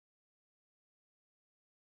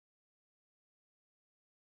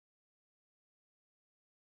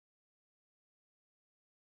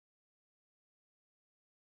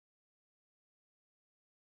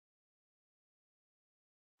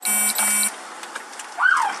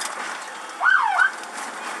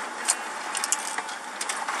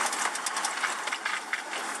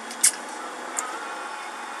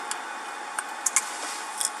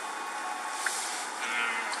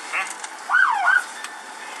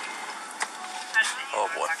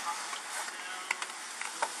boy.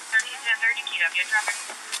 13-10-30, keyed up. Get traffic.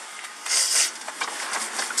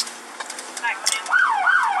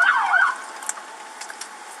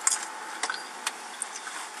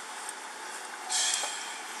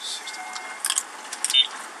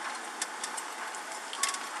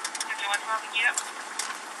 Keyed up.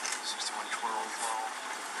 6112.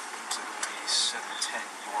 Looks like it'll be 710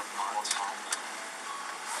 York Mont.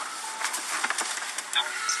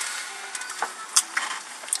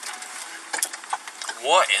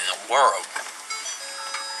 What in the world?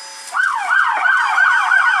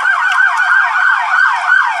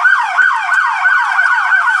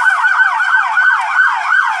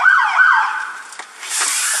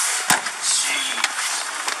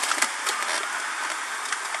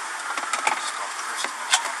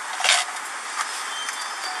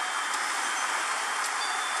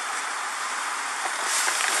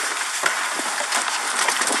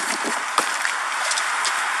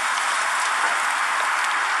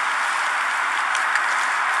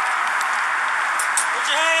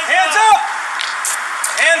 Hands up!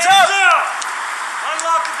 Hands up!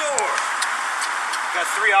 Unlock the door. Got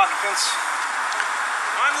 3 occupants.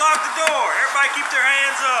 Unlock the door. Everybody keep their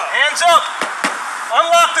hands up. Hands up!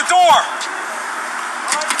 Unlock the door.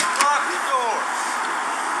 Unlock the door.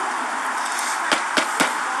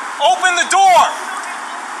 Open the door.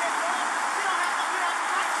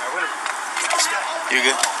 You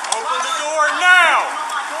good? Open the door now.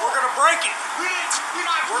 We're gonna break it.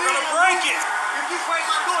 We're gonna break it. If you break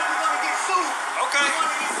my door, you're gonna get sued. Okay. You're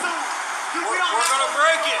gonna get sued. We're gonna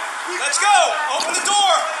break it. Let's go. Open the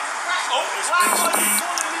door. Open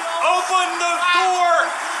the door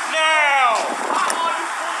now.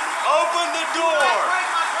 Open the door.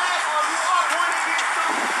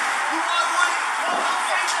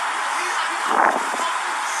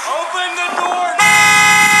 Open the door now.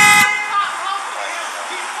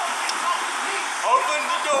 Open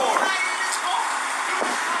the door.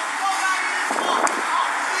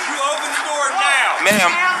 You open the door now.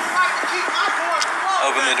 Ma'am.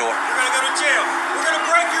 Open the door. You're gonna go to jail. We're gonna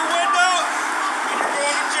break your window and you're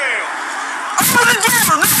going to jail. Open the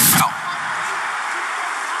door now.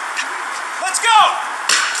 Let's go.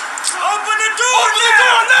 Open the door. Open the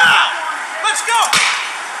door now. Let's go.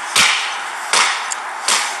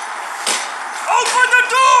 Open the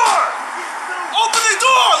door. Open the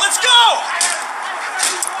door. Let's go.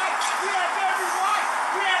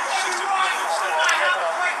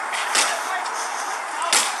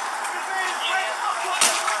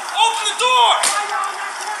 Open the door!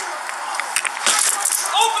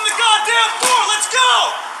 Open the goddamn door! Let's go!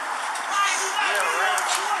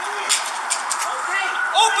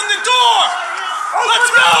 Open the door! Let's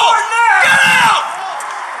go! Get out!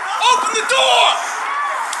 Open the door!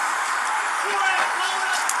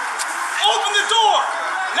 Open the door!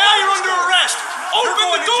 Now you're under arrest! Open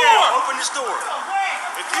the door! Open this door!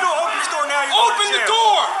 If you don't open this door now, you're open the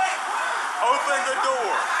door! Open the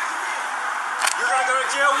door! You're gonna go to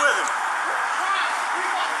jail with him.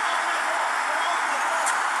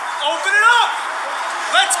 Open it up!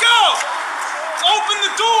 Let's go! Open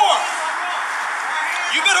the door!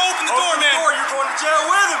 You better open the door, man. You're going to jail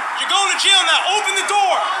with him. You're going to jail now. Open the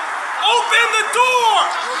door! Open the door!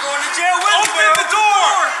 You're going to jail with him. Open the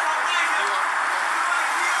door!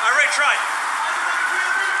 All right, Ray, try it.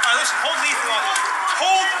 All right, listen, hold lethal on it.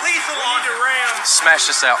 Hold lethal on it. Ram. Smash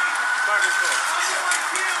this out.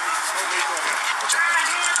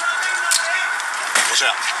 Watch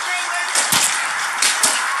out.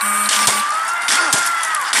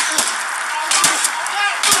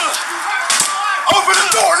 Open the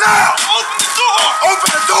door now! Open the door! Open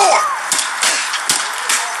the door!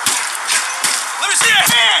 Let me see your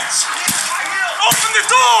hands! Open the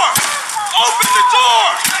door! Open the door!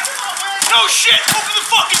 No shit! Open the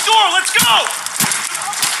fucking door! Let's go!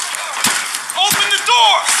 Open the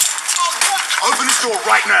door! Open this door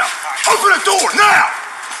right now! Open the door now!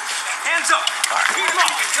 Hands up! Keep them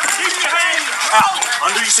up! Keep your hands Out!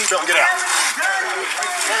 Undo your seatbelt and get out.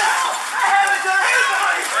 Get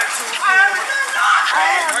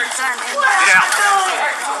out.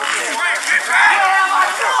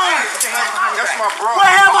 That's my bro. What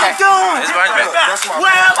have I done? That's my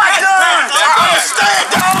What have I done? Stand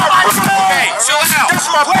down. Hey, chill out. That's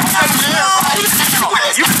my bro.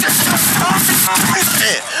 You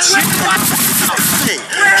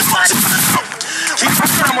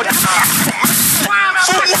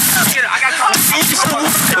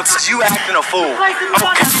You acting a fool.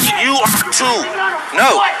 Okay, you are too.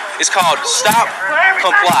 No, it's called stop,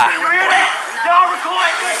 comply.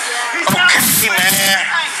 Okay, man.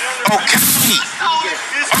 Okay.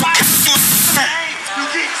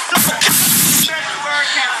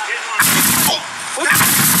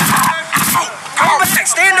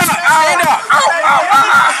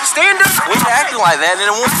 stand up. We acting like that, and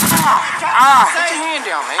then one. Put your hand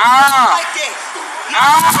down, man.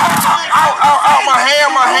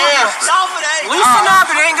 My hand. Loosen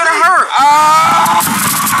up, it ain't gonna hurt.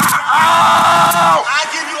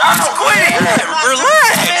 Quit.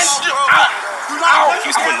 Relax.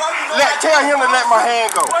 Tell him to let my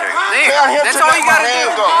hand go. That's all you gotta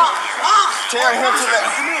do. Tell him to let.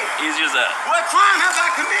 Easy as that. What crime have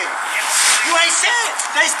I committed? You ain't said.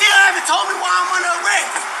 They still haven't told me why I'm under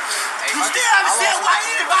arrest. You still haven't said why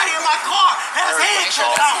anybody in my car has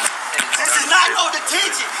handcuffs on. This is not no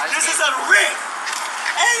detention. This is an arrest.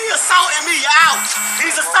 And he's assaulting me out.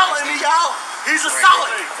 He's assaulting me out. He's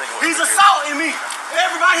assaulting me.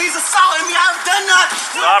 Everybody, he's assaulting me. I haven't done nothing.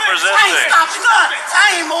 Stop resisting. I ain't stopped nothing.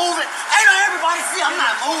 I ain't moving. Ain't no everybody see I'm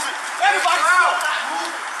not moving. Everybody see I'm not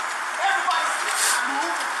moving. Everybody see I'm not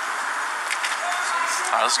moving.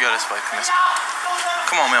 All right, let's go this way.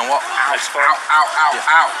 Come on, man. Walk. Out.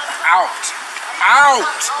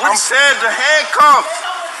 I'm saying the handcuffs.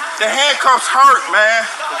 The handcuffs hurt, man.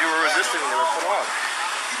 Because you were resisting when they were put on.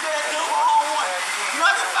 You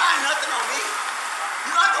not gonna find nothing on me.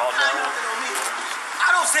 You not gonna find nothing on me. I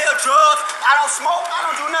don't sell drugs. I don't smoke. I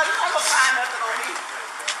don't do nothing. You not gonna find nothing on me.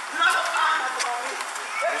 You not gonna find nothing on me.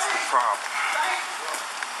 What's the problem?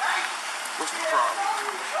 What's the problem?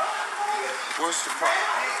 What's the problem?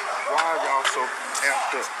 Why are y'all so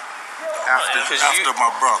amped up? After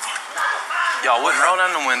my brother. Y'all wouldn't roll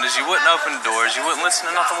down the windows. You wouldn't open the doors. You wouldn't listen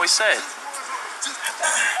to nothing we said.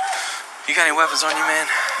 You got any weapons on you, man?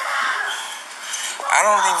 I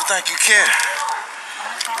don't even think you care.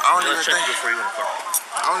 I don't even think you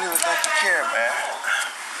care, man.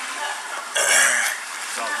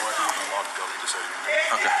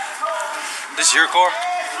 Okay. This is your car?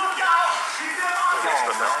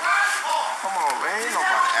 Come on, man. Ain't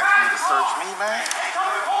nobody asking me to search me, man.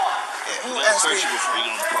 Who asked me?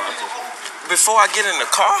 Before I get in the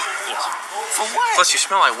car? Yes. For what? Plus, you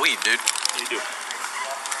smell like weed, dude. You do.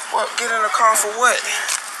 What? Get in the car for what?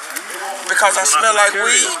 Because I smell like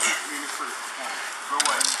weed?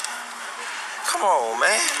 Come on,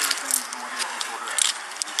 man.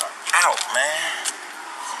 Out, man.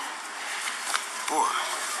 Boy,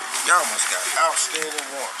 y'all must got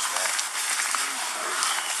outstanding warrants, man.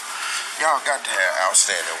 Y'all got to have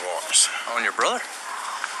outstanding warrants. On your brother?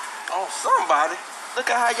 On somebody. Look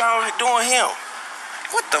at how y'all doing him.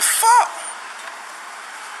 What the fuck?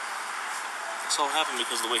 This all happened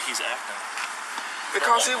because of the way he's acting.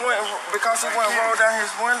 Because he went and rolled down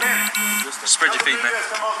his window. Spread your feet, man.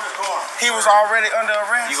 He was already under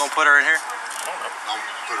arrest. You gonna put her in here?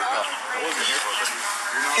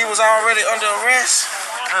 He was already under arrest.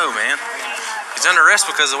 Oh, man. He's under arrest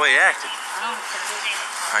because of the way he acted.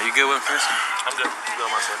 Are you good with it, Prince? I'm good. I'm good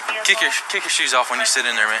on my side. Kick your shoes off when you sit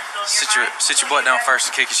in there, man. Sit your butt down first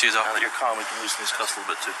and kick your shoes off. Now that you're calm, we can loosen these cuffs a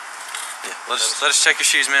little bit too. Yeah, let us check your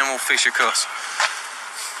shoes, man. We'll fix your cuffs.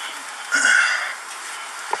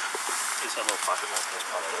 Please have a little pocket knife in this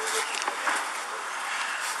pocket.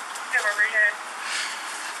 Go over here.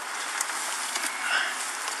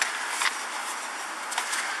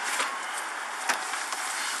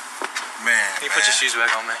 Man, Can you put your shoes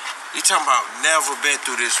back on, man? You talking about never been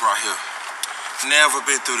through this right here. Never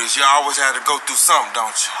been through this. You always had to go through something,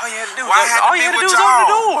 don't you? All you had to do Why had to be with was open the y'all?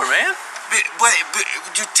 door, man. But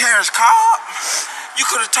you tear his car up? You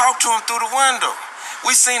could have talked to him through the window.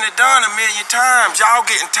 We seen it done a million times. Y'all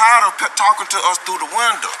getting tired of talking to us through the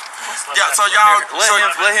window. Yeah, so y'all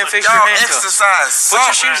Let him fix your handcuffs. Exercise. Put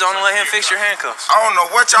your something. shoes on and let him fix your handcuffs. I don't know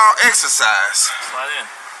what y'all exercise, Slide in.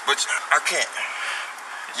 but I can't.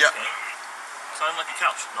 Yeah, Slide in like a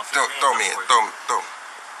couch. No, throw me in. Throw.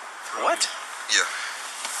 What? Yeah.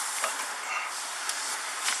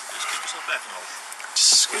 Just keep yourself back and all.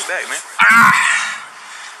 Just scoot back, man.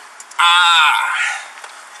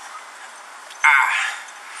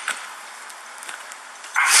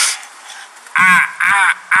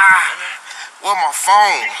 Where my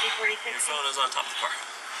phone? Your phone is on top of the car.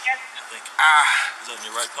 Yes. I think. Is that in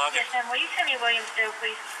your right pocket? Yes, ma'am. Will you send me Williamsville,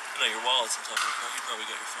 please? No, your wallet's on top of the car. You probably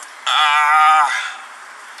got your phone.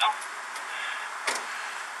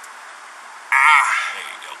 There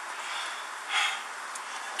you go.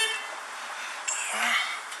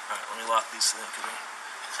 Alright, let me lock these so they can be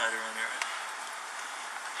tighter on your end.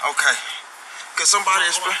 Okay. Could somebody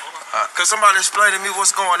explain? Hold on. Could somebody explain to me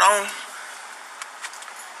what's going on?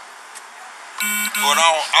 Well,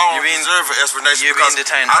 I don't deserve an explanation you're because being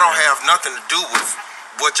detained I right don't now. have nothing to do with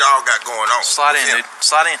what y'all got going on. Slide in, dude.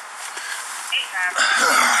 Slide in.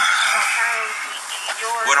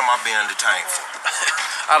 What am I being detained for?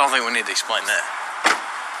 I don't think we need to explain that.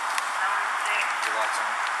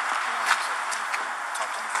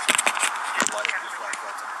 talk to me. Do what?